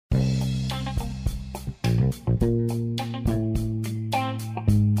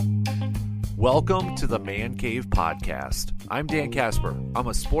Welcome to the Man Cave Podcast. I'm Dan Casper. I'm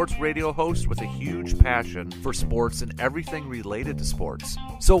a sports radio host with a huge passion for sports and everything related to sports.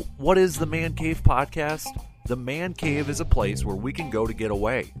 So, what is the Man Cave Podcast? The Man Cave is a place where we can go to get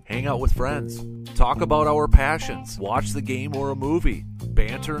away, hang out with friends, talk about our passions, watch the game or a movie,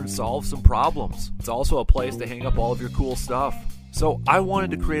 banter and solve some problems. It's also a place to hang up all of your cool stuff. So I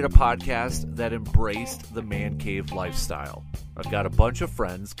wanted to create a podcast that embraced the Man Cave lifestyle. I've got a bunch of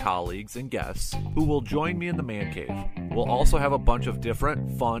friends, colleagues, and guests who will join me in the Man Cave. We'll also have a bunch of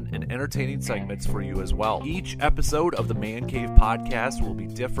different, fun, and entertaining segments for you as well. Each episode of the Man Cave podcast will be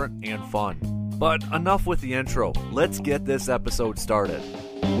different and fun. But enough with the intro. Let's get this episode started.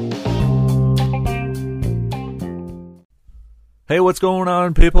 Hey, what's going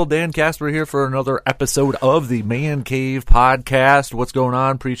on, people? Dan Casper here for another episode of the Man Cave Podcast. What's going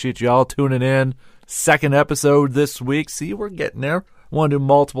on? Appreciate y'all tuning in. Second episode this week. See, we're getting there. I want to do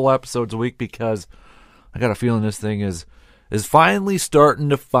multiple episodes a week because I got a feeling this thing is finally starting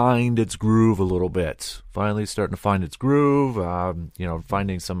to find its groove a little bit. Finding some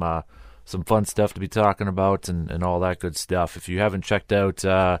fun stuff to be talking about and all that good stuff. If you haven't checked out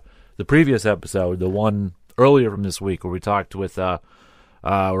the previous episode, the one earlier from this week where I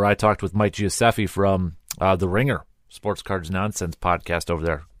talked with Mike Giuseppe from The Ringer, Sports Cards Nonsense podcast over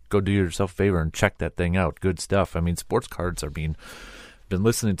there. Go do yourself a favor and check that thing out. Good stuff. I mean, sports cards are been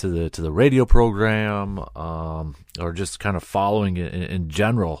listening to the radio program or just kind of following it in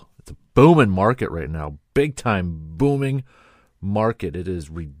general. It's a booming market right now. Big time booming market. It is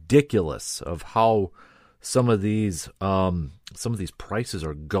ridiculous of how some of these prices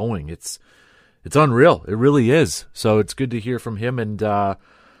are going. It's unreal. It really is. So it's good to hear from him, and I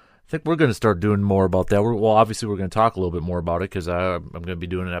think we're going to start doing more about that. Obviously, we're going to talk a little bit more about it because I'm going to be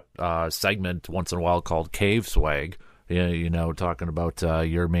doing a segment once in a while called Cave Swag. Talking about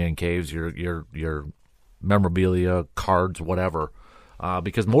your man caves, your memorabilia, cards, whatever.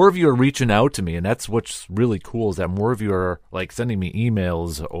 Because more of you are reaching out to me, and that's what's really cool is that more of you are like sending me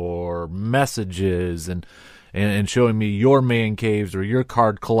emails or messages and showing me your man caves or your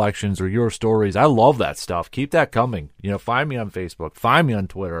card collections or your stories. I love that stuff. Keep that coming. Find me on Facebook. Find me on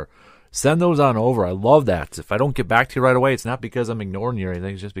Twitter. Send those on over. I love that. If I don't get back to you right away, it's not because I'm ignoring you or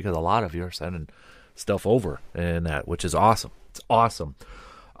anything. It's just because a lot of you are sending stuff over and that, which is awesome. It's awesome.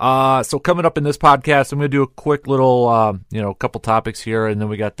 So coming up in this podcast, I'm going to do a quick little, couple topics here, and then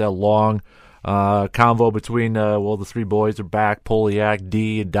we got that long convo between, the three boys are back, Poliak,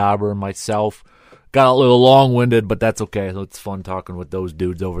 D, and Dauber, and myself. Got a little long-winded, but that's okay. It's fun talking with those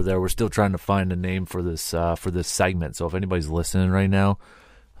dudes over there. We're still trying to find a name for this segment. So if anybody's listening right now,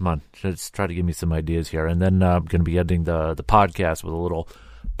 come on, just try to give me some ideas here. And then I'm going to be ending the podcast with a little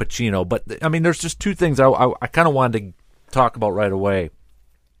Pacino. But I mean, there's just two things I kind of wanted to talk about right away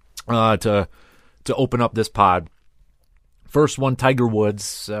to open up this pod. First one, Tiger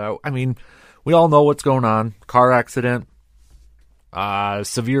Woods. We all know what's going on. Car accident.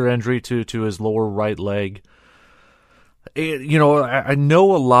 Severe injury to his lower right leg. I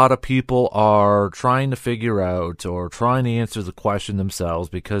know a lot of people are trying to figure out or trying to answer the question themselves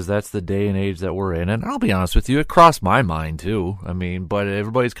because that's the day and age that we're in. And I'll be honest with you, it crossed my mind too. But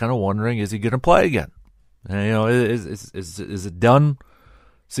everybody's kind of wondering, is he going to play again? And, is it done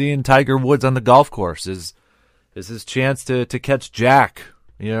seeing Tiger Woods on the golf course? Is his chance to catch Jack?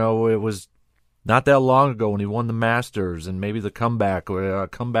 It was not that long ago when he won the Masters, and maybe the comeback or a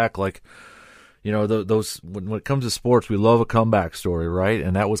comeback like, those when it comes to sports, we love a comeback story, right?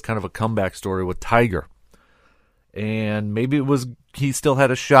 And that was kind of a comeback story with Tiger. And maybe he still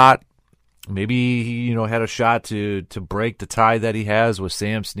had a shot. Maybe he, had a shot to break the tie that he has with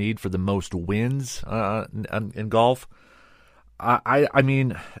Sam Snead for the most wins in golf. I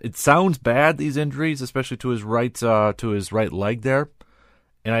mean, it sounds bad, these injuries, especially to his right leg there.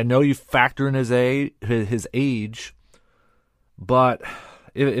 And I know you factor in his age, but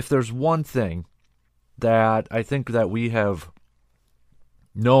if there's one thing that I think that we have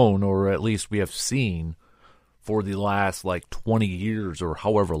known, or at least we have seen for the last 20 years or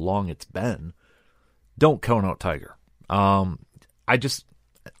however long it's been, don't count out Tiger. I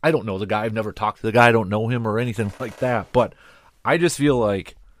don't know the guy. I've never talked to the guy. I don't know him or anything like that, but I just feel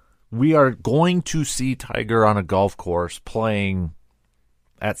like we are going to see Tiger on a golf course playing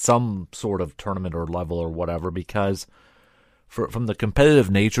at some sort of tournament or level or whatever, because from the competitive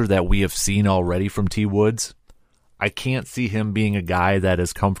nature that we have seen already from T. Woods, I can't see him being a guy that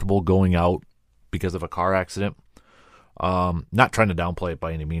is comfortable going out because of a car accident. Not trying to downplay it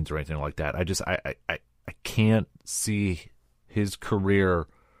by any means or anything like that. I can't see his career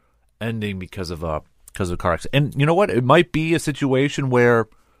ending because of a because of car accident. And you know what? It might be a situation where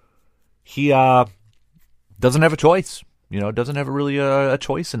he doesn't have a choice. Doesn't have really a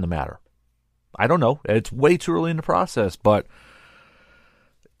choice in the matter. I don't know. It's way too early in the process, but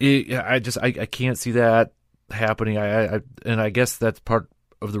I can't see that happening. And I guess that's part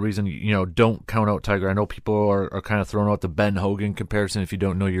of the reason, don't count out Tiger. I know people are kind of throwing out the Ben Hogan comparison. If you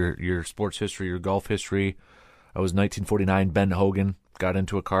don't know your sports history, your golf history, it was 1949. Ben Hogan got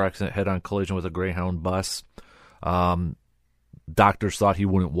into a car accident, head-on collision with a Greyhound bus. Doctors thought he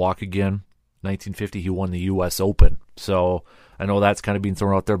wouldn't walk again. 1950, he won the U.S. Open. So I know that's kind of being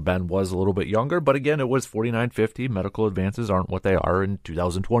thrown out there. Ben was a little bit younger, but again, it was 49-50. Medical advances aren't what they are in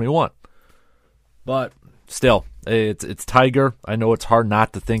 2021. But still, it's Tiger. I know it's hard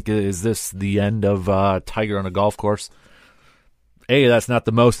not to think, is this the end of Tiger on a golf course? A, that's not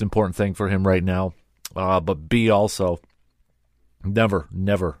the most important thing for him right now. But B, also,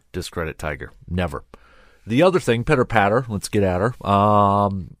 never discredit Tiger. Never. The other thing, pitter patter, let's get at her.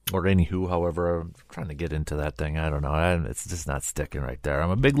 Or anywho, however, I'm trying to get into that thing. I don't know. It's just not sticking right there. I'm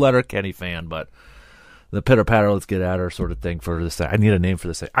a big Letterkenny fan, but the pitter patter, let's get at her sort of thing for this. I need a name for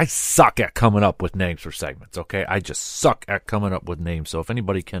this. I suck at coming up with names for segments, okay? I just suck at coming up with names. So if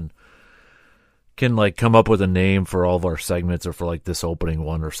anybody can like come up with a name for all of our segments or for like this opening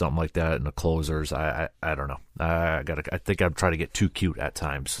one or something like that and the closers, I don't know. I think I'm trying to get too cute at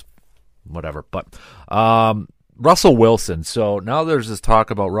times. Whatever. But Russell Wilson. So now there's this talk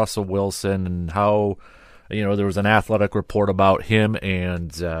about Russell Wilson and how, there was an Athletic report about him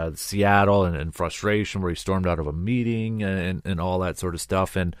and Seattle and frustration where he stormed out of a meeting and all that sort of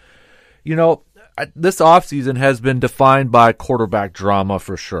stuff. And, this offseason has been defined by quarterback drama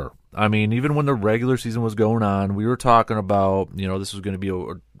for sure. I mean, even when the regular season was going on, we were talking about, this was going to be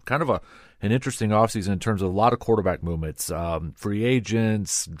an interesting offseason in terms of a lot of quarterback movements, free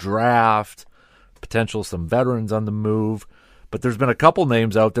agents, draft, potential some veterans on the move. But there's been a couple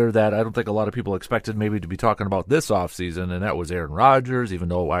names out there that I don't think a lot of people expected maybe to be talking about this offseason, and that was Aaron Rodgers, even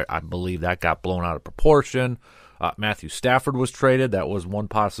though I believe that got blown out of proportion. Matthew Stafford was traded. That was one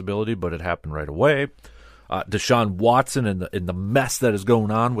possibility, but it happened right away. Deshaun Watson in the mess that is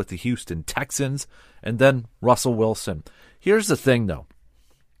going on with the Houston Texans, and then Russell Wilson. Here's the thing, though.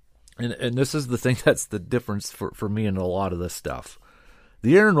 And this is the thing that's the difference for me in a lot of this stuff.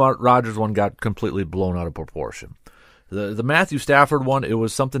 The Aaron Rodgers one got completely blown out of proportion. The Matthew Stafford one, it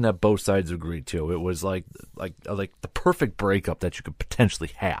was something that both sides agreed to. It was like the perfect breakup that you could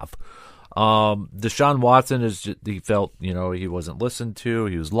potentially have. Deshaun Watson he felt, he wasn't listened to,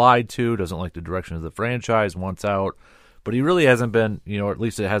 he was lied to, doesn't like the direction of the franchise, wants out. But he really hasn't been, or at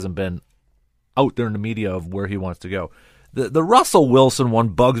least it hasn't been out there in the media of where he wants to go. The Russell Wilson one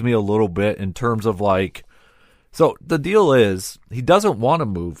bugs me a little bit in terms of so the deal is he doesn't want to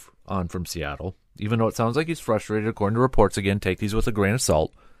move on from Seattle, even though it sounds like he's frustrated, according to reports. Again, take these with a grain of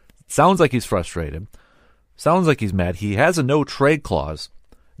salt. It sounds like he's frustrated. Sounds like he's mad. He has a no-trade clause.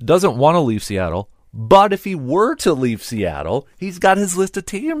 Doesn't want to leave Seattle. But if he were to leave Seattle, he's got his list of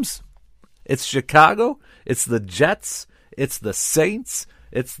teams. It's Chicago. It's the Jets. It's the Saints.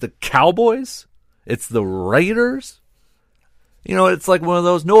 It's the Cowboys. It's the Raiders. It's like one of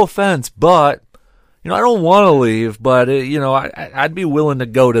those, no offense, but, I don't want to leave, but, I'd be willing to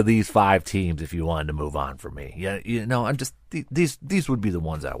go to these 5 teams if you wanted to move on from me. I'm just, these would be the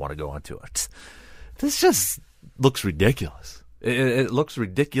ones I want to go on to. This just looks ridiculous. It looks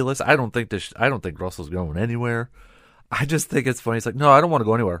ridiculous. I don't think Russell's going anywhere. I just think it's funny. It's like, no, I don't want to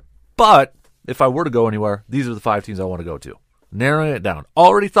go anywhere. But if I were to go anywhere, these are the 5 teams I want to go to. Narrowing it down.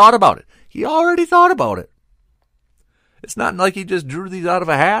 Already thought about it. He already thought about it. It's not like he just drew these out of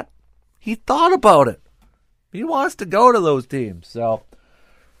a hat. He thought about it. He wants to go to those teams. So,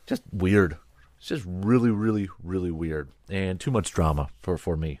 just weird. It's just really, really, really weird. And too much drama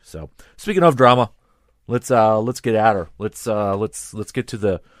for me. So, speaking of drama, let's get at her. Let's get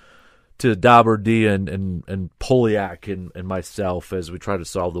to Dauber D and Poliak and myself as we try to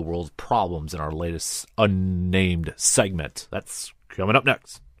solve the world's problems in our latest unnamed segment. That's coming up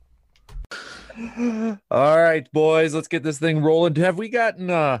next. All right, boys, let's get this thing rolling. Have we gotten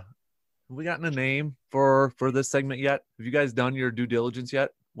a name for this segment yet? Have you guys done your due diligence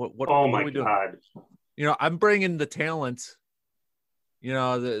yet? What are we doing? God. I'm bringing the talent.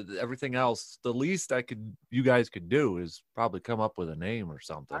 Everything else. The least you guys could do is probably come up with a name or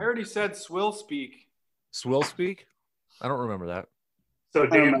something. I already said Swill Speak. Swill Speak? I don't remember that. So,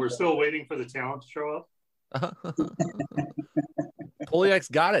 Dan, we're still waiting for the talent to show up. Poliak's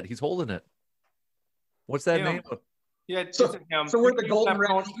got it. He's holding it. What's that name? Yeah, it's a him. So we're the Golden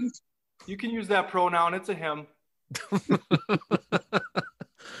Redskins? You can use that pronoun. It's a him.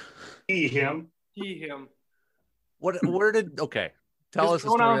 He, him. He, him. Where did? Okay, tell His us.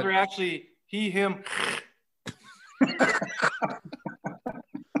 pronouns are actually he, him.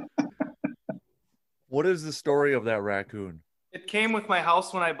 What is the story of that raccoon? It came with my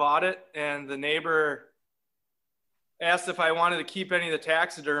house when I bought it, and the neighbor asked if I wanted to keep any of the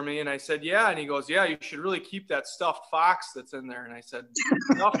taxidermy, and I said, yeah. And he goes, yeah, you should really keep that stuffed fox that's in there. And I said,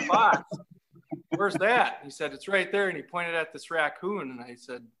 stuffed fox? Where's that? He said, it's right there. And he pointed at this raccoon. And I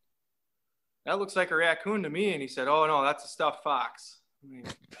said, that looks like a raccoon to me. And he said, oh, no, that's a stuffed fox.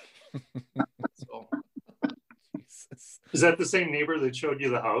 So. Is that the same neighbor that showed you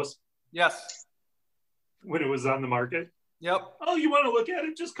the house Yes. when it was on the market? Yep. Oh, you want to look at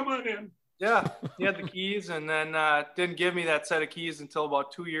it? Just come on in. Yeah, he had the keys, and then didn't give me that set of keys until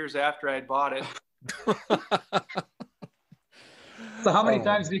about 2 years after I had bought it. So how many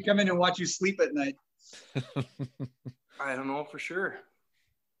times did he come in and watch you sleep at night? I don't know for sure.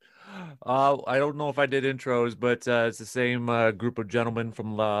 I don't know if I did intros, but it's the same group of gentlemen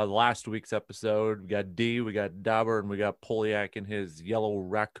from last week's episode. We got D, we got Dauber, and we got Poliak and his yellow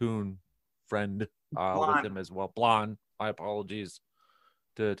raccoon friend with him as well. Blonde. My apologies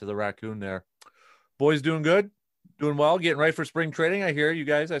to the raccoon there. Boys doing good? Doing well? Getting ready for spring training, I hear you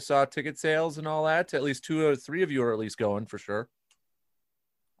guys. I saw ticket sales and all that. At least 2 or 3 of you are at least going for sure.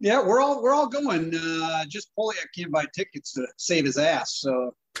 Yeah, we're all going. Just Poliak can't buy tickets to save his ass.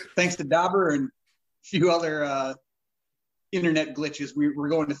 So thanks to Dauber and a few other internet glitches, we're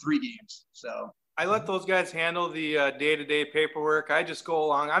going to 3 games. So I let those guys handle the day-to-day paperwork. I just go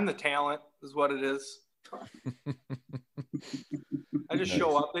along. I'm the talent, is what it is. I just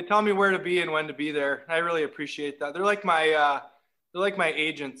show up. They tell me where to be and when to be there. I really appreciate that. They're like my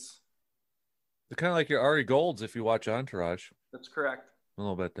agents. They're kind of like your Ari Golds if you watch Entourage. That's correct. A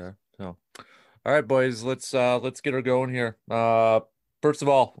little bit there. So, all right, boys, let's get her going here. First of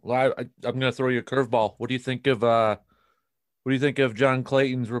all, I'm going to throw you a curveball. What do you think of John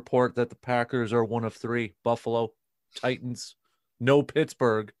Clayton's report that the Packers are 1 of 3? Buffalo, Titans, no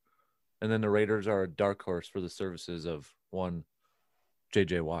Pittsburgh, and then the Raiders are a dark horse for the services of one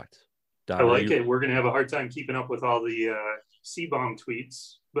JJ Watt. I like it. We're going to have a hard time keeping up with all the C-bomb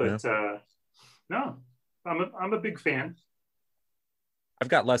tweets, but no, I'm a big fan. I've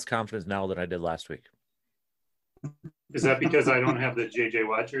got less confidence now than I did last week. Is that because I don't have the JJ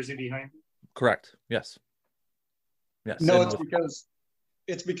Watt jersey behind me? Correct. Yes. No,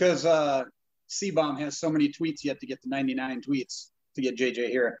 it's because C-bomb has so many tweets yet to get to 99 tweets to get JJ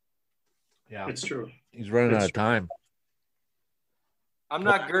here. Yeah, it's true. He's running out of time. I'm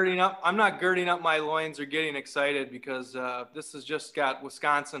not girding up my loins or getting excited because this has just got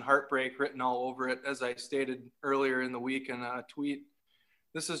Wisconsin heartbreak written all over it, as I stated earlier in the week in a tweet.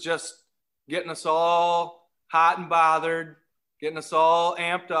 This is just getting us all hot and bothered, getting us all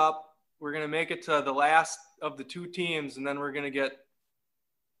amped up. We're going to make it to the last of the 2 teams, and then we're going to get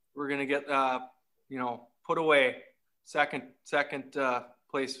put away. Second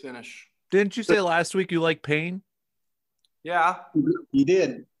place finish. Didn't you say last week you like pain? Yeah. You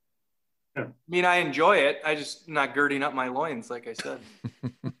did. I mean, I enjoy it. I just not girding up my loins, like I said.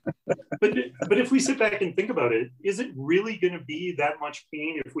 But if we sit back and think about it, is it really going to be that much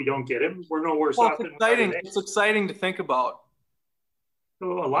pain if we don't get him? We're no worse off than exciting. It's exciting to think about.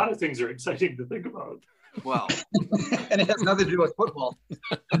 So a lot of things are exciting to think about. Well, and it has nothing to do with football.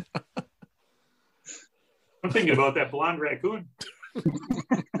 I'm thinking about that blonde raccoon.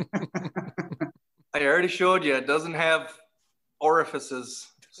 I already showed you. It doesn't have orifices,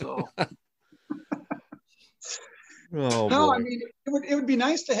 so. Oh, no, boy. I mean, it would be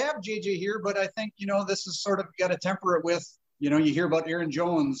nice to have JJ here, but I think, this is sort of got to temper it with, you hear about Aaron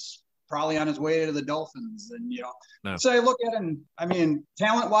Jones probably on his way to the Dolphins. And, no. So I look at him, I mean,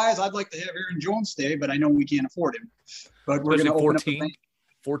 talent-wise, I'd like to have Aaron Jones stay, but I know we can't afford him. But we're going to open up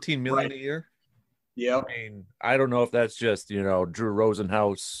 $14 million a year? Yeah. I mean, I don't know if that's just, Drew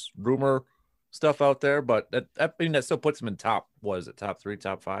Rosenhaus rumor stuff out there, but that still puts him in top 3,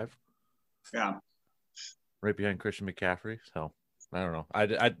 top 5? Yeah. Right behind Christian McCaffrey. So I don't know.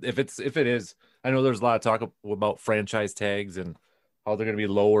 If it is, I know there's a lot of talk about franchise tags and how they're going to be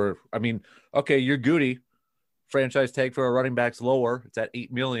lower. I mean, okay, you're Goody. Franchise tag for a running back's lower. It's at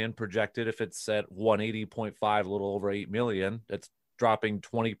 $8 million projected. If it's at 180.5, a little over $8 million, that's dropping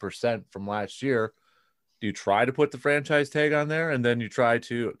 20% from last year. Do you try to put the franchise tag on there, and then you try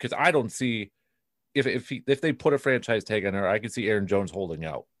to? Because I don't see if they put a franchise tag on there, I could see Aaron Jones holding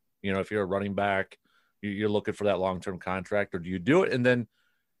out. If you're a running back, you're looking for that long-term contract, or do you do it and then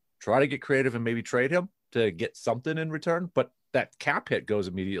try to get creative and maybe trade him to get something in return? But that cap hit goes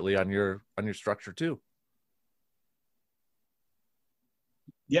immediately on your structure too.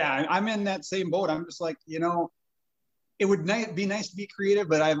 Yeah, I'm in that same boat. I'm just like, it would be nice to be creative,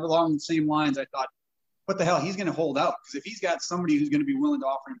 but I'm along the same lines. I thought, what the hell? He's going to hold out, because if he's got somebody who's going to be willing to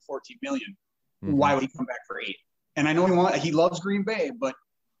offer him $14 million, why would he come back for $8 million? And I know he loves Green Bay, but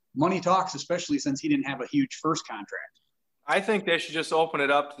money talks, especially since he didn't have a huge first contract. I think they should just open it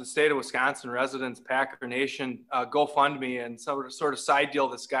up to the state of Wisconsin residents, Packer Nation, GoFundMe, and sort of side deal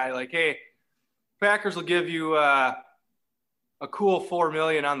this guy. Like, hey, Packers will give you a cool $4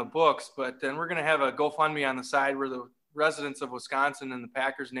 million on the books, but then we're going to have a GoFundMe on the side where the residents of Wisconsin and the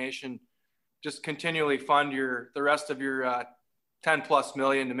Packers Nation just continually fund the rest of your 10+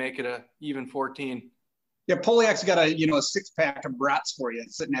 million to make it a even 14. Yeah, Poliak's got a 6-pack of brats for you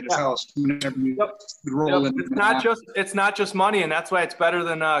sitting at his house whenever you roll in. It's not just money, and that's why it's better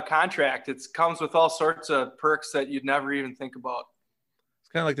than a contract. It comes with all sorts of perks that you'd never even think about.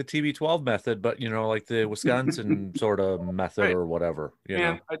 Kind of like the TB12 method, but like the Wisconsin sort of method, right, or whatever.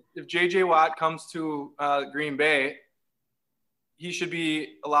 If JJ Watt comes to Green Bay, he should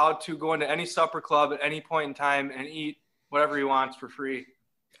be allowed to go into any supper club at any point in time and eat whatever he wants for free.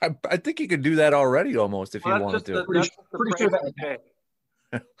 I think he could do that already almost if he wanted to. Pretty sure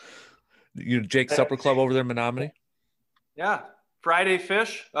that. Jake's Supper Club over there in Menominee? Yeah. Friday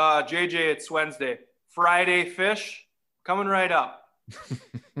fish. JJ, it's Wednesday. Friday fish coming right up.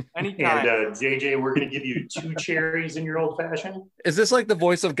 Anytime. And JJ, we're going to give you 2 cherries in your old fashioned. Is this like the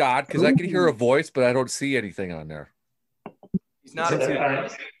voice of God? Because I can hear a voice, but I don't see anything on there. He's not.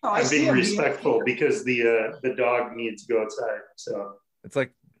 I'm being respectful because the dog needs to go outside. So it's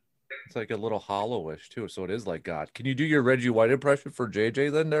like a little hollowish too. So it is like God. Can you do your Reggie White impression for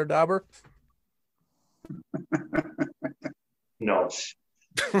JJ then, there, Dauber? No.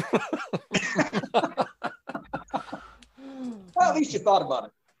 Well, at least you thought about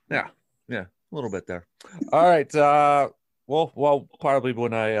it. Yeah, a little bit there. All right. Well, probably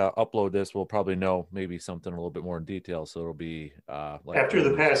when I upload this, we'll probably know maybe something a little bit more in detail. So it'll be after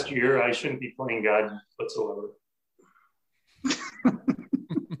the past year, I shouldn't be playing God whatsoever.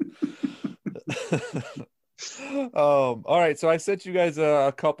 All right. So I sent you guys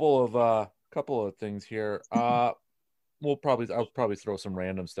a couple of things here. I'll probably throw some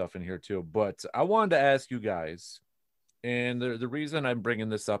random stuff in here too. But I wanted to ask you guys. And the reason I'm bringing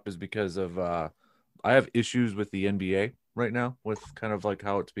this up is because of I have issues with the NBA right now with kind of like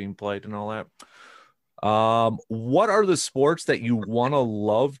how it's being played and all that. What are the sports that you want to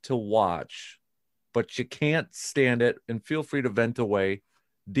love to watch, but you can't stand it? And feel free to vent away.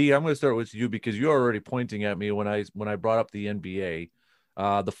 D, I'm going to start with you because you're already pointing at me when I brought up the NBA,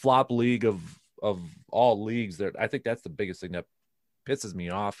 the flop league of all leagues. There, I think that's the biggest thing that pisses me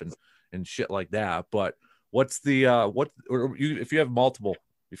off and shit like that. But what's the if you have multiple,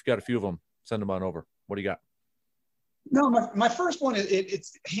 if you've got a few of them, send them on over. What do you got? No, my first one is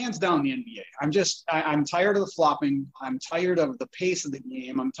it's hands down the NBA. I'm tired of the flopping. I'm tired of the pace of the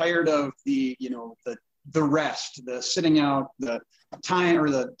game. I'm tired of the rest, the sitting out, the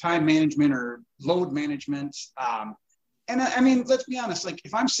time management or load management. And I mean, let's be honest. Like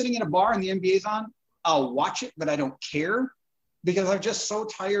if I'm sitting in a bar and the NBA's on, I'll watch it, but I don't care because I'm just so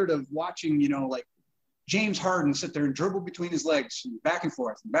tired of watching, like James Harden sit there and dribble between his legs back and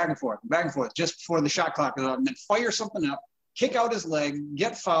forth and back and forth and back and forth just before the shot clock is up and then fire something up, kick out his leg,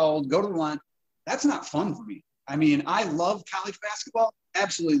 get fouled, go to the line. That's not fun for me. I mean, I love college basketball.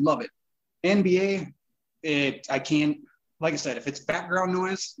 Absolutely love it. NBA, I can't, like I said, if it's background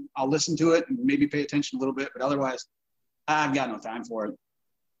noise, I'll listen to it and maybe pay attention a little bit, but otherwise I've got no time for it.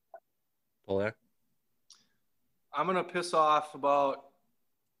 Polak? I'm going to piss off about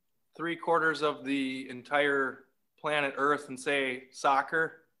 3/4 of the entire planet Earth and say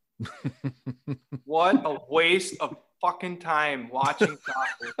soccer. What a waste of fucking time watching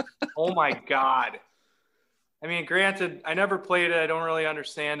soccer. Oh my God. I mean, granted, I never played it. I don't really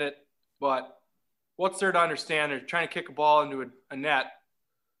understand it, but what's there to understand? They're trying to kick a ball into a net,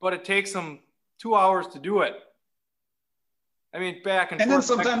 but it takes them 2 hours to do it. I mean, back and forth. And then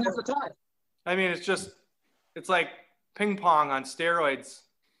sometimes there's a tie. I mean, it's like ping pong on steroids.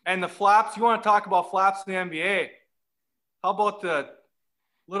 And the flops, you want to talk about flops in the NBA? How about the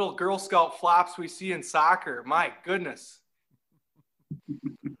little Girl Scout flops we see in soccer? My goodness.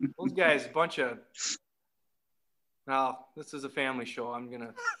 Those guys, a bunch of... No, this is a family show. I'm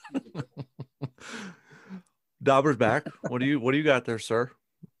going to... Dauber's back. What do you got there, sir?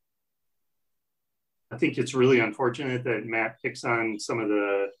 I think it's really unfortunate that Matt picks on some of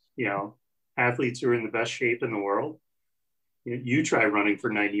the, athletes who are in the best shape in the world. You try running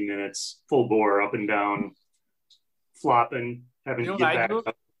for 90 minutes, full bore, up and down, flopping, having to get back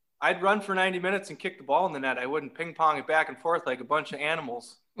up. I'd run for 90 minutes and kick the ball in the net. I wouldn't ping pong it back and forth like a bunch of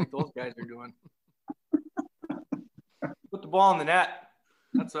animals. like those guys are doing. Put the ball in the net.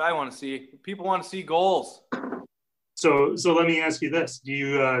 That's what I want to see. People want to see goals. So let me ask you this: do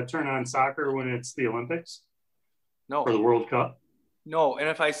you turn on soccer when it's the Olympics? No. Or the World Cup? No. And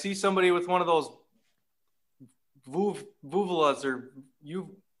if I see somebody with one of those vuvulas or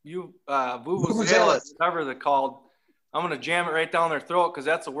vuvuzelas, whatever they're called, I'm going to jam it right down their throat because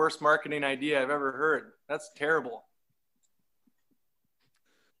that's the worst marketing idea I've ever heard. That's terrible.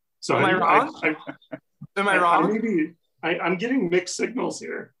 So am I wrong? Am I wrong? I'm getting mixed signals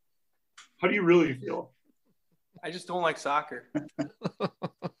here. How do you really feel? I just don't like soccer.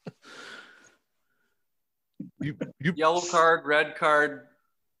 You Yellow card, red card,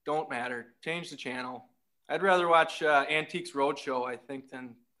 don't matter. Change the channel. I'd rather watch Antiques Roadshow, I think,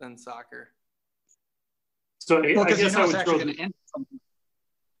 than soccer. So I guess I would throw.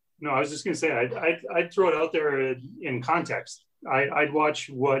 No, I was just going to say I'd throw it out there in context. I'd watch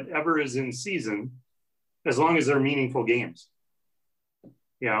whatever is in season, as long as they're meaningful games.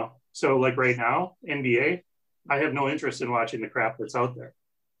 You know, so like right now, NBA, I have no interest in watching the crap that's out there.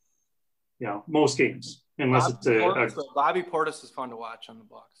 You know, most games, unless Bobby Portis is fun to watch on the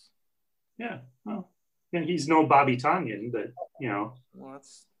Bucks. Yeah, well, and he's no Bobby Tonyan, but you know. Well,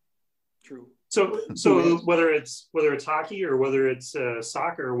 that's true. So whether it's hockey or whether it's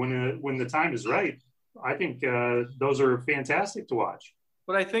soccer, when the time is right, I think those are fantastic to watch.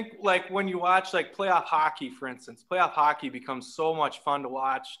 But I think like when you watch like playoff hockey, for instance, playoff hockey becomes so much fun to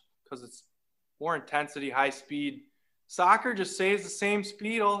watch because it's more intensity, high speed. Soccer just stays the same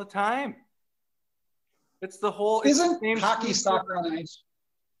speed all the time. It's the whole. Isn't hockey soccer on ice?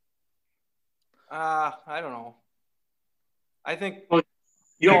 I don't know. I think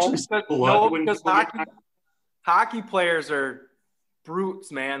because hockey players are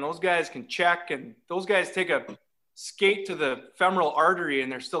brutes, man. Those guys can check, and those guys take a skate to the femoral artery,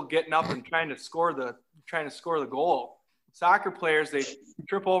 and they're still getting up and trying to score the goal. Soccer players, they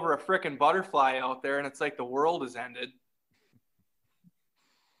trip over a frickin' butterfly out there, and it's like the world has ended.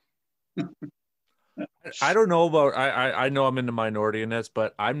 I don't know about I know I'm in the minority in this,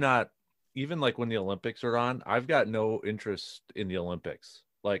 but I'm not, even like when the Olympics are on, I've got no interest in the Olympics.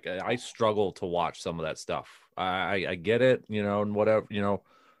 Like I struggle to watch some of that stuff. I get it, you know, and whatever, you know,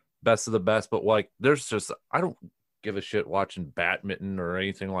 best of the best, but like there's just, I don't give a shit watching badminton or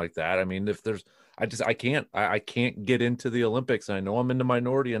anything like that. I mean, if there's, I can't get into the Olympics. And I know I'm in the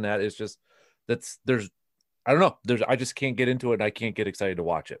minority in that. It's just I don't know. I just can't get into it, and I can't get excited to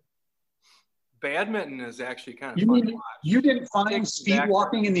watch it. Badminton is actually kind of fun to watch. You didn't find speed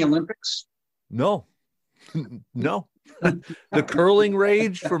walking in the Olympics? No. No. The curling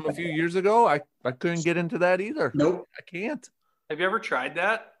rage from a few years ago, I couldn't get into that either. Nope. I can't. Have you ever tried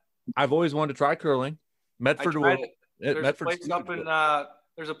that? I've always wanted to try curling. Medford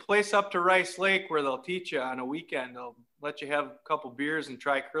there's a place up to Rice Lake where they'll teach you on a weekend. They'll let you have a couple beers and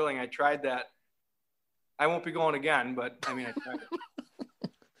try curling. I tried that. I won't be going again, but I mean, I tried it.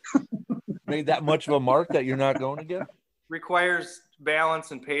 Made that much of a mark that you're not going again? Requires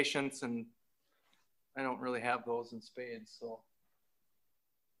balance and patience, and I don't really have those in spades. So,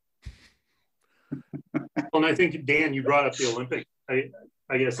 and I think, Dan, you brought up the Olympics.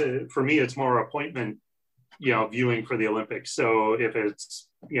 I guess for me, it's more appointment, you know, viewing for the Olympics. So if it's,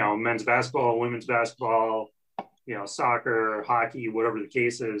 you know, men's basketball, women's basketball, you know, soccer, hockey, whatever the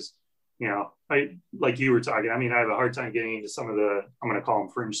case is, you know, like you were talking, I mean, I have a hard time getting into some of the, I'm going to call them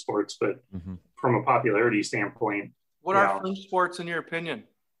fringe sports, but from a popularity standpoint. What are fringe sports in your opinion?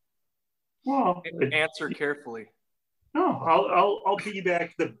 Well, answer carefully. No, I'll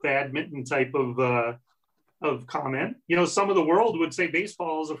piggyback the badminton type of comment. You know, some of the world would say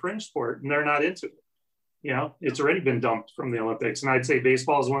baseball is a fringe sport, and they're not into it. You know, it's already been dumped from the Olympics, and I'd say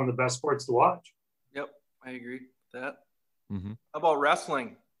baseball is one of the best sports to watch. Yep, I agree with that. Mm-hmm. How about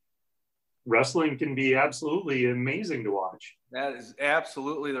wrestling? Wrestling can be absolutely amazing to watch. That is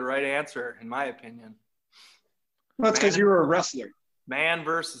absolutely the right answer, in my opinion. Well, that's because you were a wrestler. Man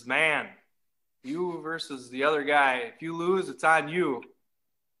versus man. You versus the other guy. If you lose, it's on you.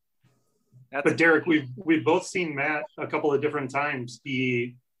 But Derek, we've both seen Matt a couple of different times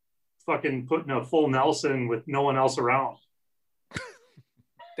be fucking putting a full Nelson with no one else around.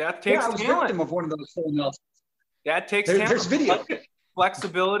 That takes I was victim of one of those full Nelsons. That takes talent. There's video.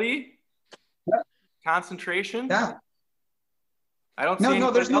 Flexibility, concentration. Yeah. I don't see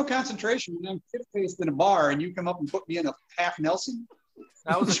there's no concentration. When I'm shit-faced in a bar and you come up and put me in a half Nelson,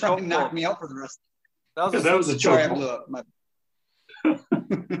 that was trying to knock me out for the rest. That was a joke.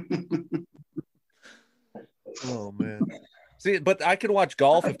 Oh man. See, but I could watch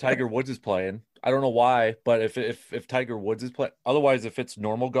golf if Tiger Woods is playing. I don't know why, but if Tiger Woods is playing, otherwise, if it's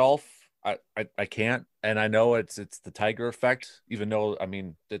normal golf, I can't. And I know it's the Tiger effect, even though I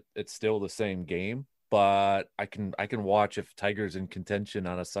mean it's still the same game. But I can watch if Tiger's in contention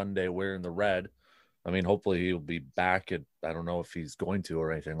on a Sunday wearing the red. I mean, hopefully he'll be back. I don't know if he's going to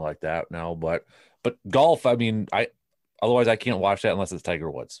or anything like that now, but golf, I mean, otherwise I can't watch that unless it's Tiger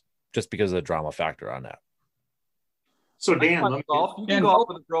Woods, just because of the drama factor on that. So Dan, you can golf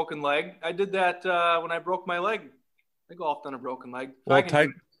with a broken leg. I did that when I broke my leg. I golfed on a broken leg. Well,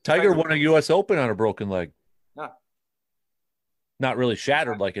 Tiger won a U.S. Open on a broken leg. Yeah. Not really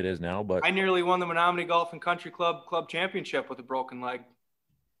shattered like it is now, but I nearly won the Menominee Golf and Country Club championship with a broken leg.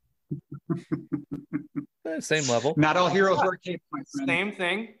 Same level. Not all heroes wear capes, my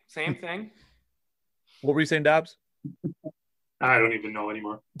friend. Same thing. What were you saying, Dobbs? I don't even know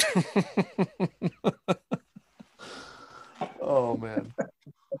anymore. Oh man.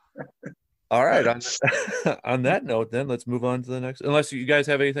 All right. On that note, then let's move on to the next. Unless you guys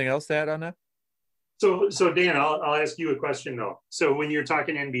have anything else to add on that. So Dan, I'll ask you a question though. So when you're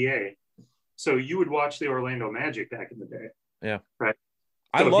talking NBA, so you would watch the Orlando Magic back in the day. Yeah. Right.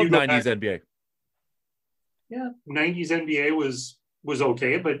 I love 90s NBA. Yeah. 90s NBA was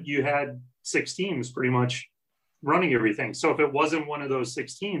okay, but you had 6 teams pretty much running everything. So if it wasn't one of those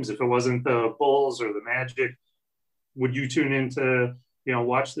 6 teams, if it wasn't the Bulls or the Magic, would you tune in to,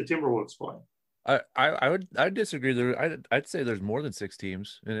 watch the Timberwolves play? I'd disagree. I'd say there's more than 6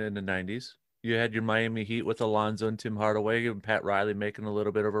 teams in the 90s. You had your Miami Heat with Alonzo and Tim Hardaway and Pat Riley making a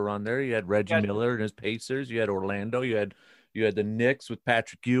little bit of a run there. You had Reggie Miller and his Pacers. You had Orlando. You had the Knicks with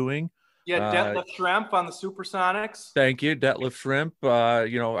Patrick Ewing. Yeah, Detlef Schrempf on the Supersonics. Thank you, Detlef Schrempf.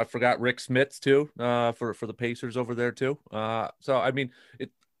 I forgot Rick Smits too for the Pacers over there too. So I mean,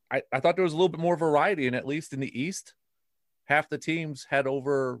 I thought there was a little bit more variety, and at least in the East, half the teams had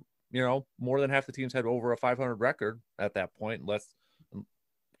over, more than half the teams had over a 500 record at that point. Less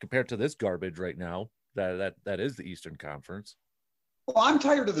compared to this garbage right now. That is the Eastern Conference. Well, I'm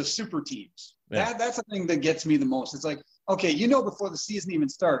tired of the super teams. Yeah. That's the thing that gets me the most. It's like, okay, before the season even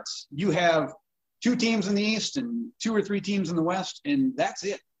starts, you have 2 teams in the East and 2 or 3 teams in the West, and that's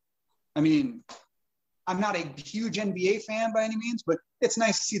it. I mean, I'm not a huge NBA fan by any means, but it's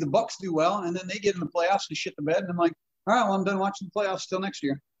nice to see the Bucks do well, and then they get in the playoffs and shit the bed, and I'm like, all right, well, I'm done watching the playoffs till next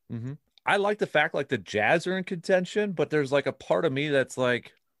year. Mm-hmm. I like the fact like the Jazz are in contention, but there's like a part of me that's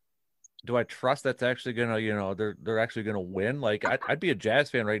like, do I trust that's actually gonna, they're actually gonna win? Like I'd be a Jazz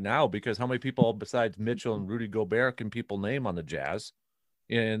fan right now, because how many people besides Mitchell and Rudy Gobert can people name on the Jazz?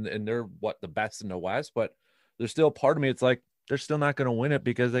 And they're the best in the West, but there's still part of me. It's like they're still not gonna win it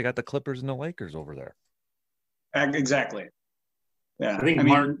because they got the Clippers and the Lakers over there. Exactly. Yeah, I think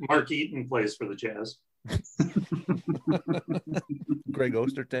Mark Eaton plays for the Jazz. Greg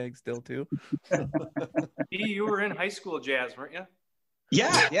Ostertag still too. You were in high school Jazz, weren't you?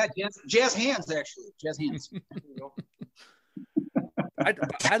 Yeah, jazz hands actually. Jazz hands.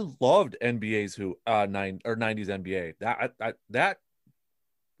 I loved NBA's 90s NBA.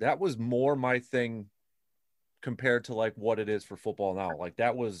 That was more my thing compared to like what it is for football now. Like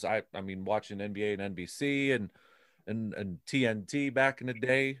that was I mean watching NBA and NBC and TNT back in the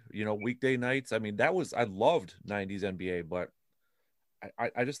day, weekday nights. I mean I loved 90s NBA, but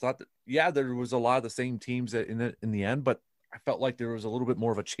I just thought that there was a lot of the same teams in the end, but I felt like there was a little bit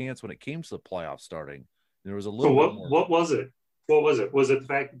more of a chance when it came to the playoffs starting. There was a little. So what was it? What was it? Was it the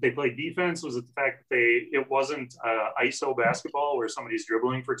fact that they played defense? Was it the fact that it wasn't ISO basketball where somebody's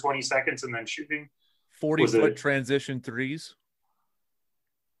dribbling for 20 seconds and then shooting? 40-foot transition threes.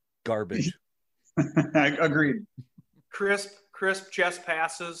 Garbage. I agreed. Crisp chest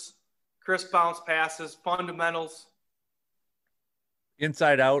passes, crisp bounce passes, fundamentals.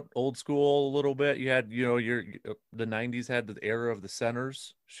 Inside out, old school a little bit. You had, the 90s had the era of the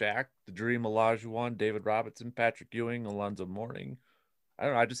centers, Shaq, the Dream Olajuwon, David Robinson, Patrick Ewing, Alonzo Mourning. I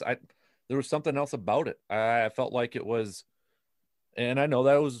don't know. There was something else about it. I felt like it was, and I know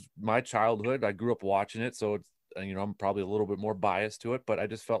that was my childhood. I grew up watching it, so it's, I'm probably a little bit more biased to it, but I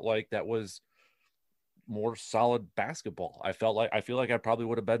just felt like that was more solid basketball. I feel like I probably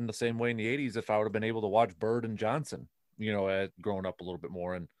would have been the same way in the 80s if I would have been able to watch Bird and Johnson. Growing up a little bit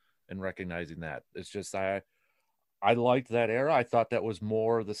more and recognizing that. It's just I liked that era. I thought that was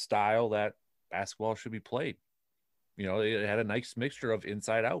more the style that basketball should be played. It had a nice mixture of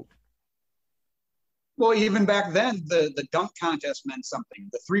inside out. Well, even back then, the dunk contest meant something.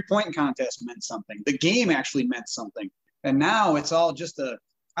 The 3-point contest meant something. The game actually meant something. And now it's all just a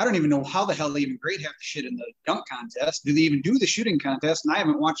I don't even know how the hell they even grade half the shit in the dunk contest. Do they even do the shooting contest? And I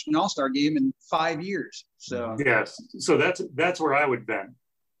haven't watched an All-Star game in 5 years. So yes, so that's where I would bend.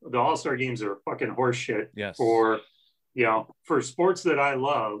 The All-Star games are fucking horseshit. Yes. For sports that I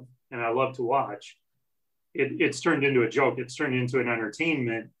love and I love to watch, it's turned into a joke. It's turned into an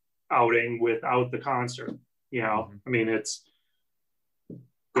entertainment outing without the concert. I mean, it's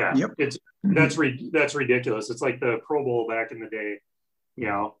that's ridiculous. It's like the Pro Bowl back in the day.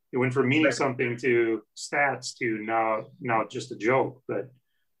 It went from meaning something to stats to now just a joke. But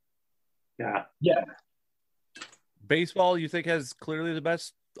yeah. Baseball, you think, has clearly the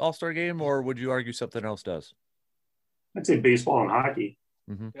best All-Star game, or would you argue something else does? I'd say baseball and hockey.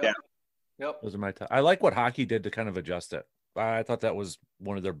 Mm-hmm. Yep. Those are my I like what hockey did to kind of adjust it. I thought that was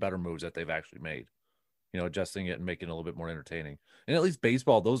one of their better moves that they've actually made. Adjusting it and making it a little bit more entertaining. And at least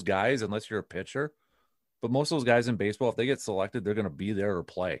baseball, those guys, unless you're a pitcher, but most of those guys in baseball, if they get selected, they're going to be there or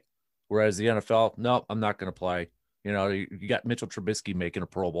play. Whereas the NFL, no, I'm not going to play. You got Mitchell Trubisky making a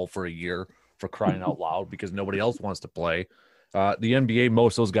Pro Bowl for a year for crying out loud because nobody else wants to play. The NBA,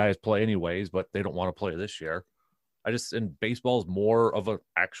 most of those guys play anyways, but they don't want to play this year. And baseball is more of an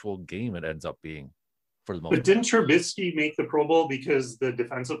actual game. It ends up being for the most. But didn't Trubisky make the Pro Bowl because the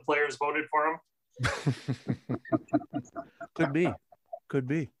defensive players voted for him? Could be.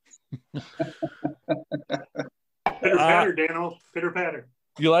 Pitter patter, Dano. Pitter patter.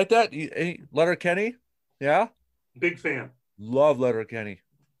 You like that? Letterkenny? Yeah? Big fan. Love Letterkenny.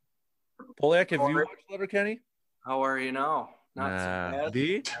 Poliak, have you watched Letterkenny? How are you now? Not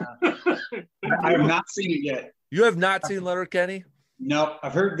D? I have not seen it yet. You have not seen Letterkenny? No,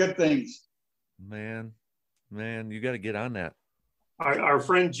 I've heard good things. Man, you got to get on that. Our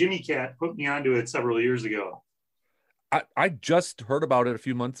friend Jimmy Cat put me onto it several years ago. I just heard about it a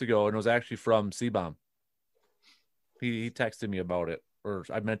few months ago, and it was actually from C-Bomb. He texted me about it, or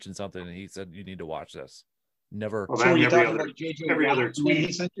I mentioned something, and he said, you need to watch this. Never. Well, every other tweet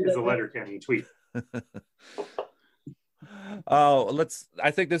is a Letterkenny tweet.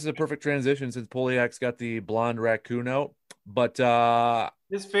 I think this is a perfect transition since Poliak's got the blonde raccoon out. But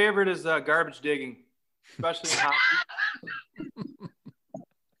his favorite is garbage digging, especially in hockey.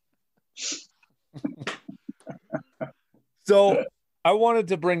 So I wanted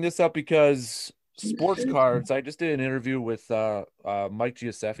to bring this up because sports cards. I just did an interview with Mike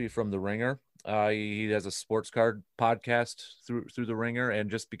Giuseppe from The Ringer. He has a sports card podcast through The Ringer, and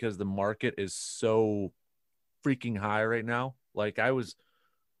just because the market is so freaking high right now, like I was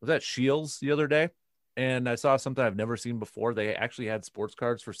at Shields the other day, and I saw something I've never seen before. They actually had sports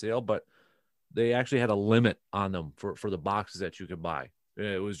cards for sale, but they actually had a limit on them for the boxes that you could buy.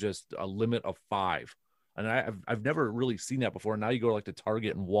 It was just a limit of 5. And I've never really seen that before. Now you go to like to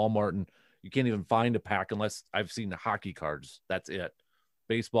Target and Walmart, and you can't even find a pack unless I've seen the hockey cards. That's it.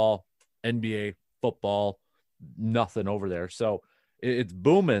 Baseball, NBA, football, nothing over there. So it's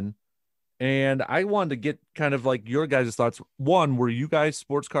booming. And I wanted to get kind of like your guys' thoughts. One, were you guys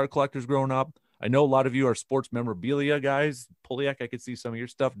sports card collectors growing up? I know a lot of you are sports memorabilia guys. Poliak, I could see some of your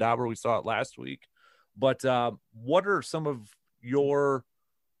stuff. Dauber, we saw it last week. But what are some of your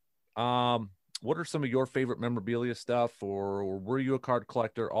favorite memorabilia stuff, or were you a card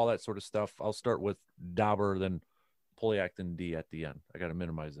collector, all that sort of stuff? I'll start with Dauber, then Poliak, then D at the end. I got to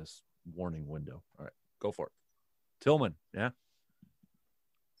minimize this warning window. All right, go for it. Tillman, yeah.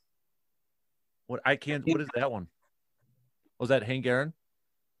 What is that one? Was that Hank Aaron?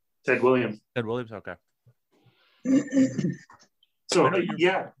 Ted Williams. Okay. So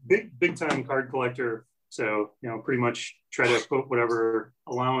yeah, big time card collector. So, pretty much try to put whatever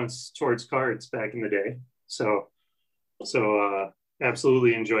allowance towards cards back in the day. So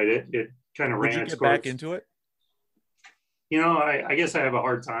absolutely enjoyed it. It kind of ran its course. Back into it? I guess I have a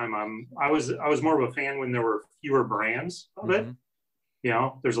hard time. I was more of a fan when there were fewer brands of it.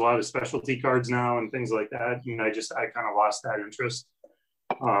 There's a lot of specialty cards now and things like that. And I kind of lost that interest.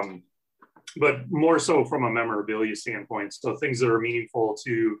 But more so from a memorabilia standpoint. So things that are meaningful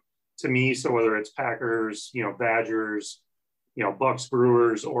to me. So whether it's Packers, Badgers, Bucks,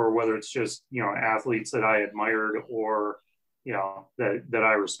 Brewers, or whether it's just, athletes that I admired or, that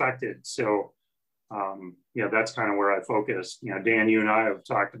I respected. So, that's kind of where I focus. Dan, you and I have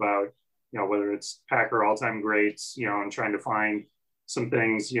talked about, whether it's Packer all-time greats, and trying to find some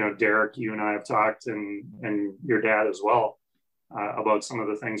things, Derek, you and I have talked, and your dad as well, about some of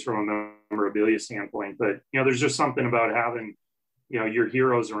the things from a memorabilia standpoint. But, there's just something about having, your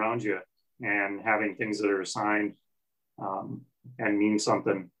heroes around you and having things that are assigned and mean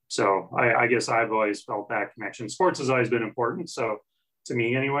something. So I guess I've always felt that connection. Sports has always been important. So to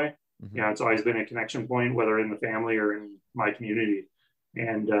me anyway, it's always been a connection point, whether in the family or in my community.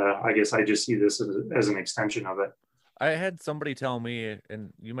 And I guess I just see this as an extension of it. I had somebody tell me,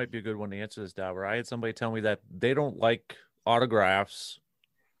 and you might be a good one to answer this, Dauber. I had somebody tell me that they don't like autographs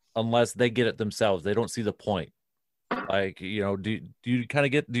unless they get it themselves. They don't see the point. Like, do you kind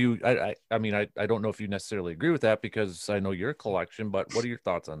of get, I mean, I don't know if you necessarily agree with that because I know your collection, but what are your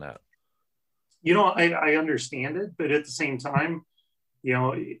thoughts on that? I understand it, but at the same time,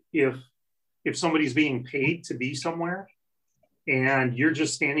 if somebody's being paid to be somewhere and you're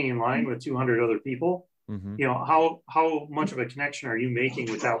just standing in line with 200 other people, mm-hmm. How much of a connection are you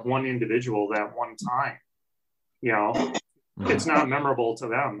making with that one individual that one time? Mm-hmm. It's not memorable to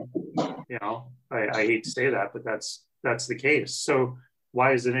them. I hate to say that, but that's the case. So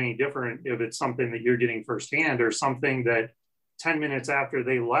why is it any different if it's something that you're getting firsthand or something that 10 minutes after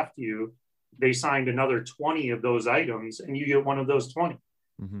they left you, they signed another 20 of those items and you get one of those 20,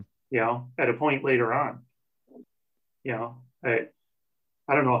 mm-hmm. At a point later on,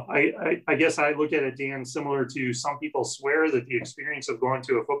 I don't know. I guess I look at it, Dan, similar to some people swear that the experience of going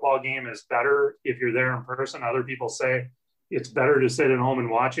to a football game is better if you're there in person. Other people say it's better to sit at home and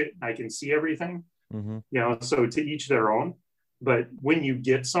watch it. I can see everything, mm-hmm. So to each their own. But when you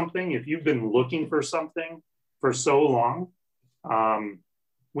get something, if you've been looking for something for so long,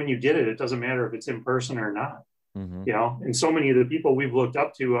 when you get it, it doesn't matter if it's in person or not. Mm-hmm. And so many of the people we've looked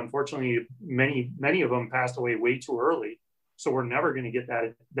up to, unfortunately, many of them passed away way too early. So we're never going to get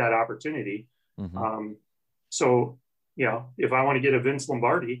that opportunity. Mm-hmm. So, if I want to get a Vince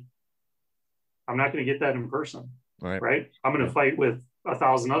Lombardi, I'm not going to get that in person. Right? I'm going to fight with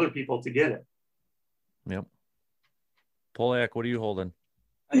 1,000 other people to get it. Yep. Polak, what are you holding?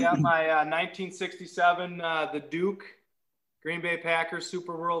 I got my 1967 the Duke Green Bay Packers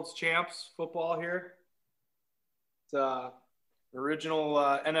Super Worlds champs football here. It's original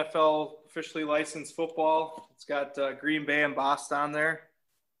NFL officially licensed football. It's got Green Bay embossed on there.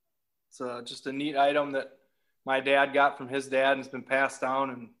 It's just a neat item that my dad got from his dad and it's been passed down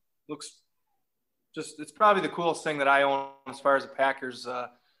and looks it's probably the coolest thing that I own as far as the Packers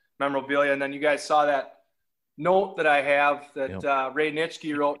memorabilia. And then you guys saw that note that I have that Ray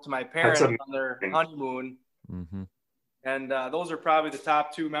Nitschke wrote to my parents on their honeymoon. Mm-hmm. And those are probably the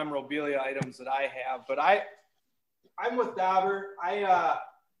top two memorabilia items that I have. But I'm with Dauber. I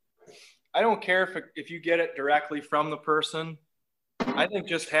don't care if you get it directly from the person. I think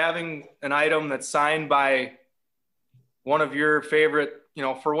just having an item that's signed by one of your favorite,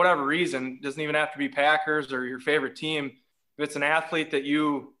 for whatever reason, doesn't even have to be Packers or your favorite team. If it's an athlete that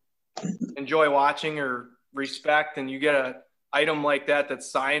you enjoy watching or respect and you get an item like that that's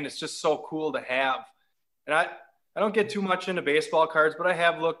signed, it's just so cool to have. And I don't get too much into baseball cards, but I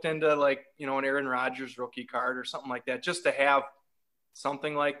have looked into an Aaron Rodgers rookie card or something like that, just to have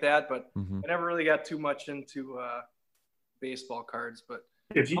something like that. But I never really got too much into baseball cards. But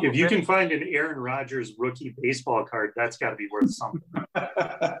if you can find an Aaron Rodgers rookie baseball card, that's got to be worth something.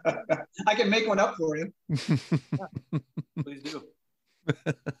 I can make one up for you. Yeah, please do.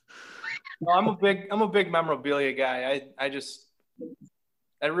 No, I'm a big memorabilia guy.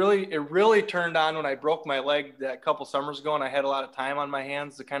 It really turned on when I broke my leg that couple summers ago and I had a lot of time on my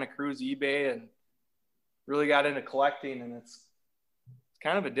hands to kind of cruise eBay and really got into collecting, and it's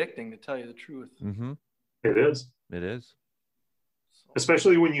kind of addicting, to tell you the truth. Mm-hmm. It is.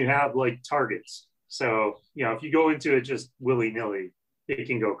 Especially when you have like targets. So, if you go into it just willy-nilly, it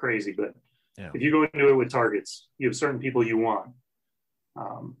can go crazy. But if you go into it with targets, you have certain people you want.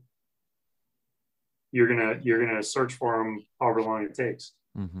 You're gonna search for them however long it takes.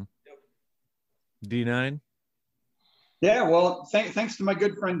 Mm-hmm. D9. Yeah, well, thanks to my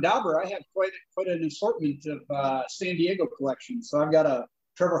good friend Dauber, I have quite an assortment of San Diego collection. So I've got a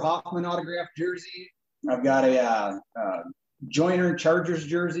Trevor Hoffman autographed jersey. I've got a Joyner Chargers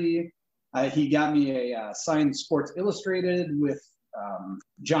jersey. He got me a signed Sports Illustrated with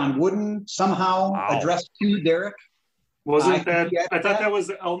John Wooden somehow addressed to Derek. Wasn't that? I thought that was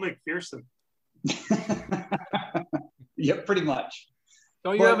Elle McPherson. Yep, pretty much.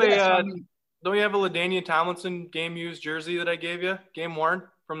 Don't you have a LaDainian Tomlinson game used jersey that I gave you, game worn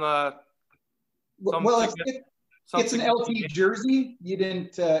from the? It's an LT jersey. You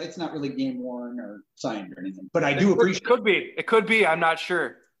didn't. It's not really game worn or signed or anything. But I do appreciate. It could be. I'm not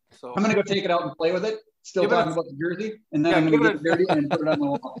sure. So I'm gonna go take it out and play with it. Still talking about the jersey, and then I'm gonna get it dirty and put it on the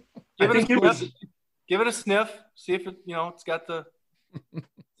wall. Give it a sniff. See if it, it's got the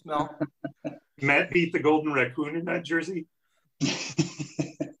smell. Matt beat the Golden Raccoon in that jersey.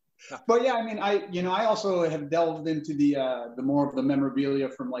 But yeah, I mean, I also have delved into the more of the memorabilia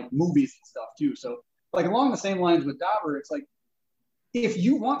from like movies and stuff too. So like along the same lines with Dauber, it's like if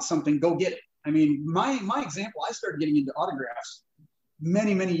you want something, go get it. I mean, my example, I started getting into autographs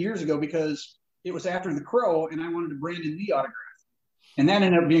many, many years ago because it was after the Crow and I wanted a Brandon Lee autograph. And that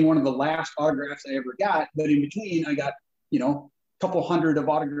ended up being one of the last autographs I ever got. But in between, I got, you know, a couple hundred of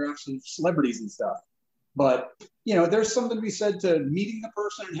autographs of celebrities and stuff. But, you know, there's something to be said to meeting the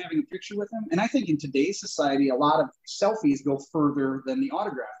person and having a picture with them. And I think in today's society, a lot of selfies go further than the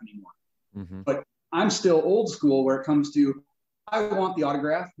autograph anymore. Mm-hmm. But I'm still old school where it comes to, I want the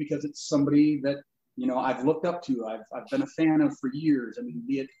autograph because it's somebody that, you know, I've looked up to. I've been a fan of for years. I mean,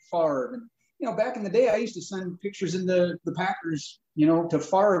 be it Favre. And, you know, back in the day, I used to send pictures in the Packers, you know, to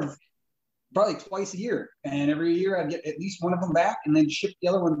Favre probably twice a year. And every year I'd get at least one of them back and then ship the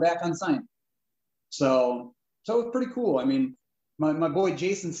other one back unsigned. So it's pretty cool. I mean, my boy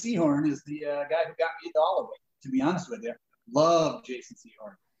Jason Sehorn is the guy who got me into all of it, to be honest with you. Love Jason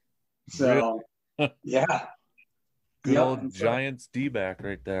Sehorn. So, yeah. Good old Giants D-back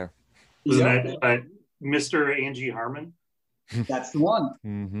right there. Wasn't that Mr. Angie Harmon? That's the one.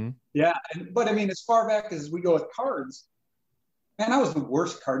 Mm-hmm. Yeah. But, I mean, as far back as we go with cards, man, I was the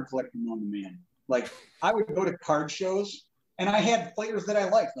worst card collector known to man. Like, I would go to card shows, and I had players that I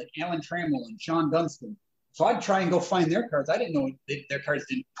liked, like Alan Trammell and Sean Dunston. So I'd try and go find their cards. I didn't know their cards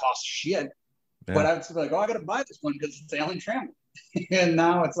didn't cost shit. Yeah. But I would be like, oh, I got to buy this one because it's Alan Trammell. And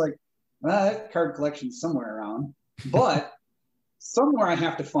now it's like, well, that card collection's somewhere around. But somewhere I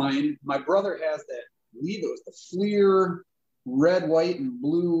have to find, my brother has that, I believe it was the Fleer red, white, and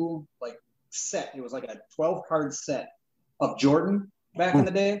blue like set. It was like a 12-card set of Jordan back in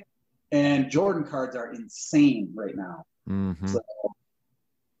the day. And Jordan cards are insane right now. Mm-hmm. So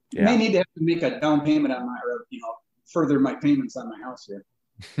I may need to have to make a down payment on or, you know, further my payments on my house here.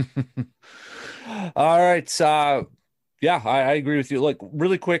 All right. Yeah, I agree with you. Look,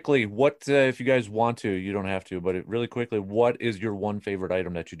 really quickly, what, if you guys want to, you don't have to, but really quickly, what is your one favorite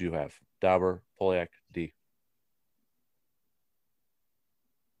item that you do have? Dauber, Poliak, D.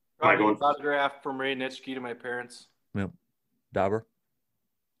 Probably an autograph from Ray Nitschke to my parents. Yep. Dauber?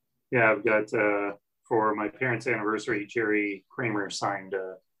 Yeah, I've got, for my parents' anniversary, Jerry Kramer signed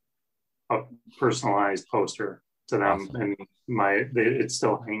a personalized poster to them, awesome. And it's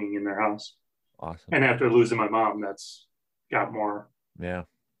still hanging in their house. Awesome. And after losing my mom, that's got more. Yeah.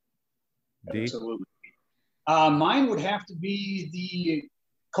 D? Absolutely. Mine would have to be the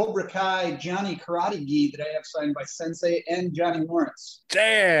Cobra Kai Johnny Karate Gi that I have signed by Sensei and Johnny Lawrence.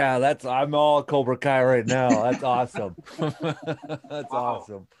 Yeah, I'm all Cobra Kai right now. That's awesome. That's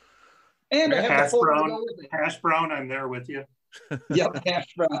awesome. And I have Hash Brown, I'm there with you. Yep,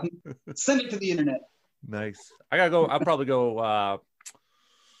 Hash Brown. Send it to the internet. Nice. I gotta go. I'll probably go. I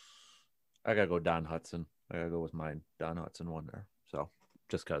gotta go Don Hudson. I gotta go with mine. Don Hudson one there. So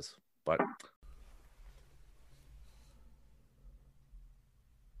just cause. But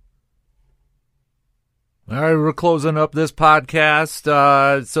all right, we're closing up this podcast.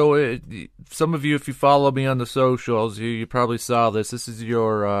 Some of you, if you follow me on the socials, you probably saw this. This is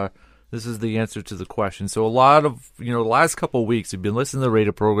your. This is the answer to the question. So a lot of, the last couple of weeks, you've been listening to the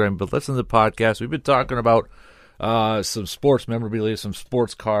radio program, but listening to the podcast. We've been talking about some sports memorabilia, some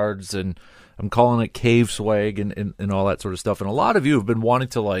sports cards, and I'm calling it cave swag and all that sort of stuff. And a lot of you have been wanting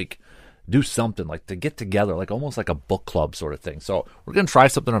to, do something, to get together, almost like a book club sort of thing. So we're going to try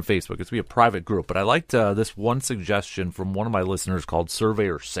something on Facebook. It's going to be a private group. But I liked this one suggestion from one of my listeners called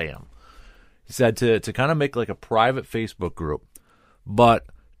Surveyor Sam. He said to kind of make a private Facebook group, but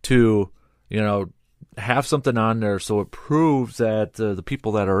to, have something on there so it proves that the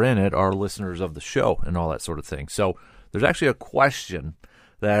people that are in it are listeners of the show and all that sort of thing. So there's actually a question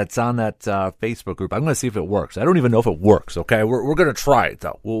that's on that Facebook group. I'm going to see if it works. I don't even know if it works, okay? We're going to try it,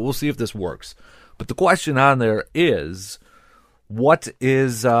 though. We'll see if this works. But the question on there is, what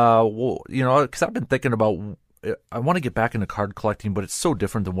is, because I've been thinking about, I want to get back into card collecting, but it's so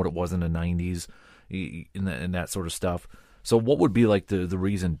different than what it was in the 90s and that sort of stuff. So what would be the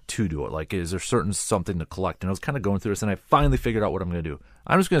reason to do it? Is there something to collect? And I was kind of going through this, and I finally figured out what I'm going to do.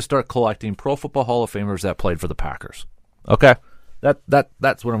 I'm just going to start collecting Pro Football Hall of Famers that played for the Packers. Okay?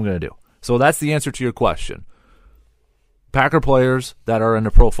 That's what I'm going to do. So that's the answer to your question. Packer players that are in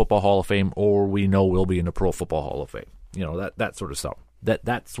the Pro Football Hall of Fame, or we know will be in the Pro Football Hall of Fame. That sort of stuff.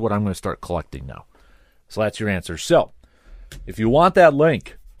 That's what I'm going to start collecting now. So that's your answer. So if you want that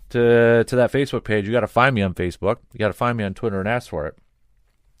link to that Facebook page, you got to find me on Facebook. You got to find me on Twitter and ask for it.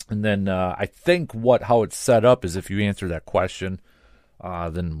 And then I think how it's set up is if you answer that question,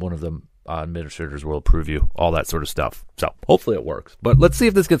 then one of the administrators will approve you, all that sort of stuff. So hopefully it works. But let's see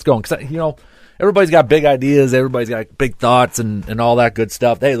if this gets going, because everybody's got big ideas, everybody's got big thoughts and all that good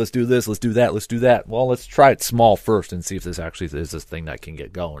stuff. Hey, let's do this, let's do that, let's do that. Well, let's try it small first and see if this actually is this thing that can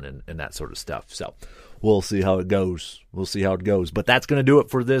get going and that sort of stuff. So we'll see how it goes. But that's going to do it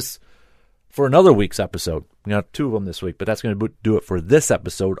for another week's episode. We got 2 of them this week, but that's going to do it for this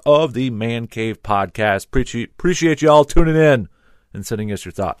episode of the Man Cave Podcast. Appreciate you all tuning in and sending us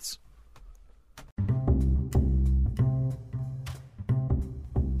your thoughts.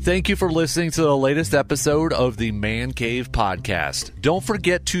 Thank you for listening to the latest episode of the Man Cave Podcast. Don't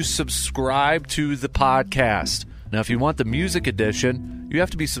forget to subscribe to the podcast. Now, if you want the music edition, you have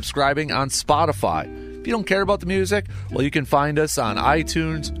to be subscribing on Spotify. If you don't care about the music, well, you can find us on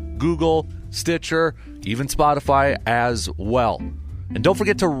iTunes, Google, Stitcher, even Spotify as well. And don't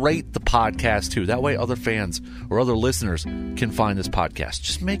forget to rate the podcast, too. That way other fans or other listeners can find this podcast.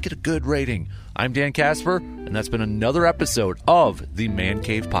 Just make it a good rating. I'm Dan Casper, and that's been another episode of the Man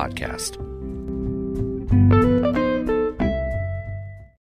Cave Podcast.